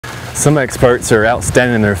Some experts are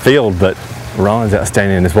outstanding in their field, but Ron's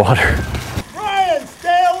outstanding in his water. Brian,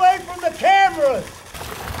 stay away from the cameras!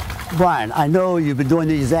 Brian, I know you've been doing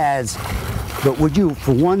these ads, but would you,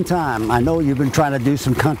 for one time, I know you've been trying to do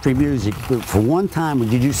some country music, but for one time,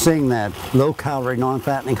 would you sing that low-calorie,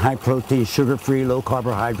 non-fattening, high-protein, sugar-free,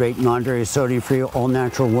 low-carbohydrate, non-dairy, sodium-free,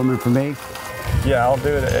 all-natural woman for me? Yeah, I'll do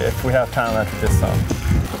it if we have time after this song.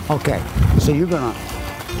 Okay, so you're gonna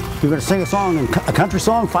sing a song, a country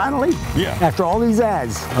song, finally? Yeah. After all these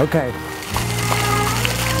ads, okay.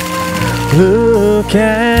 Look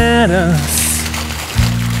at us.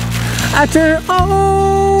 After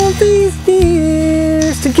all these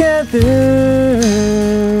years together,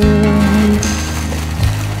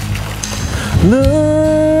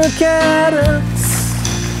 look at us.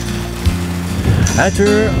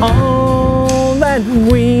 After all that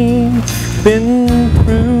we've been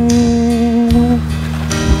through,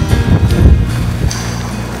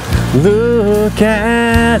 look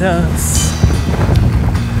at us,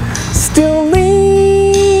 still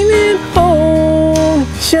leaning on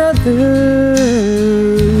each other.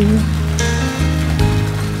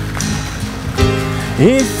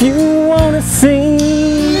 If you want to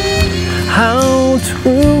see how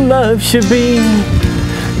true love should be,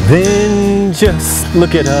 then just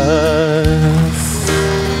look at us.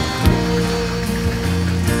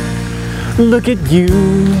 Look at you,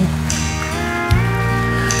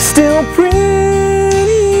 still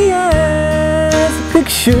pretty as a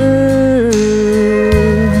picture.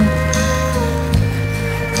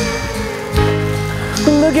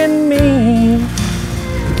 Look at me,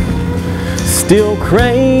 still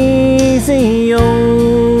crazy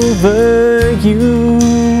over you.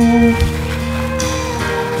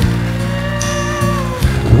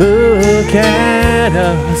 Look at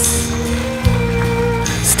us,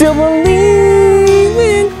 still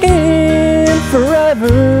believing in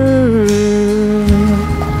forever.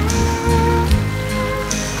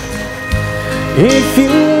 If you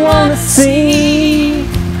want to see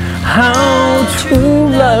how true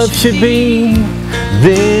love should be,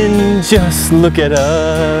 then just look at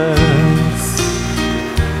us.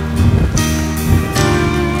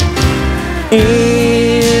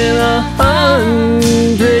 In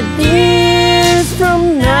 100 years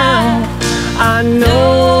from now, I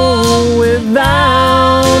know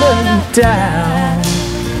without a doubt,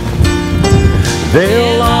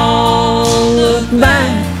 they'll all look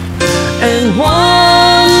back and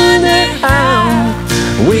wonder how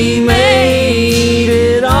we made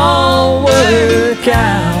it all work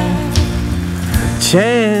out.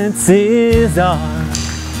 Chances are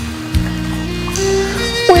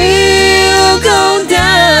we'll go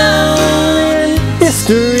down in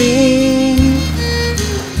history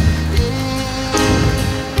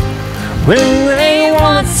when they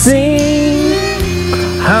want to see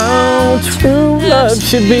how true love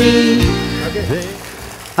should be.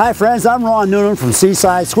 Hi friends, I'm Ron Noonan from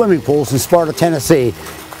Seaside Swimming Pools in Sparta, Tennessee.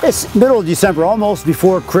 It's middle of December, almost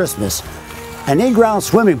before Christmas. An in-ground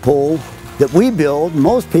swimming pool that we build,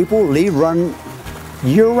 most people leave running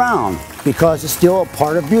year-round because it's still a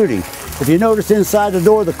part of beauty. If you notice inside the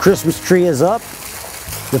door, the Christmas tree is up,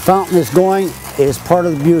 the fountain is going, it is part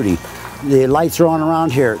of the beauty. The lights are on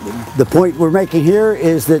around here. The point we're making here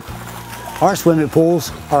is that our swimming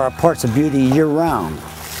pools are parts of beauty year-round.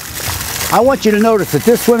 I want you to notice that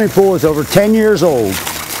this swimming pool is over 10 years old.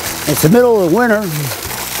 It's the middle of the winter,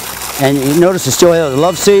 and you notice it still has a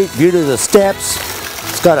love seat, view to the steps.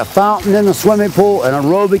 It's got a fountain in the swimming pool, an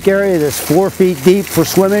aerobic area that's 4 feet deep for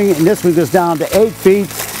swimming, and this one goes down to 8 feet,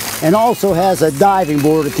 and also has a diving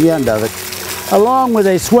board at the end of it, along with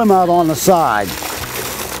a swim out on the side.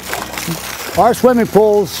 Our swimming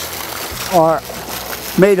pools are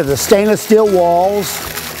made of the stainless steel walls.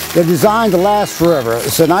 They're designed to last forever.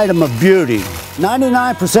 It's an item of beauty.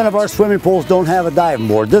 99% of our swimming pools don't have a diving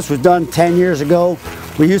board. This was done 10 years ago.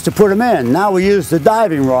 We used to put them in. Now we use the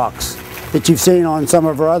diving rocks that you've seen on some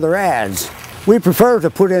of our other ads. We prefer to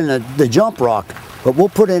put in the jump rock, but we'll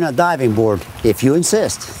put in a diving board if you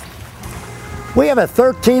insist. We have a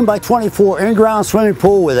 13 by 24 in-ground swimming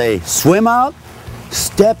pool with a swim out,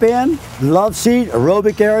 step in, love seat,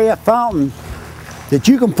 aerobic area, fountain that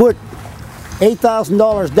you can put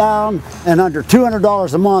 $8,000 down and under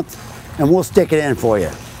 $200 a month, and we'll stick it in for you.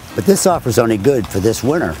 But this offer's only good for this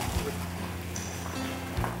winter.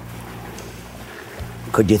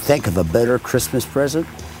 Could you think of a better Christmas present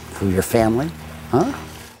for your family? Huh?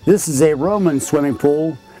 This is a Roman swimming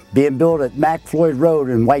pool being built at McFloyd Road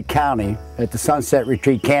in White County at the Sunset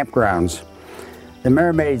Retreat Campgrounds. The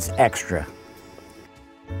Mermaid's extra.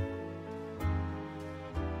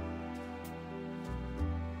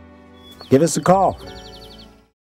 Give us a call.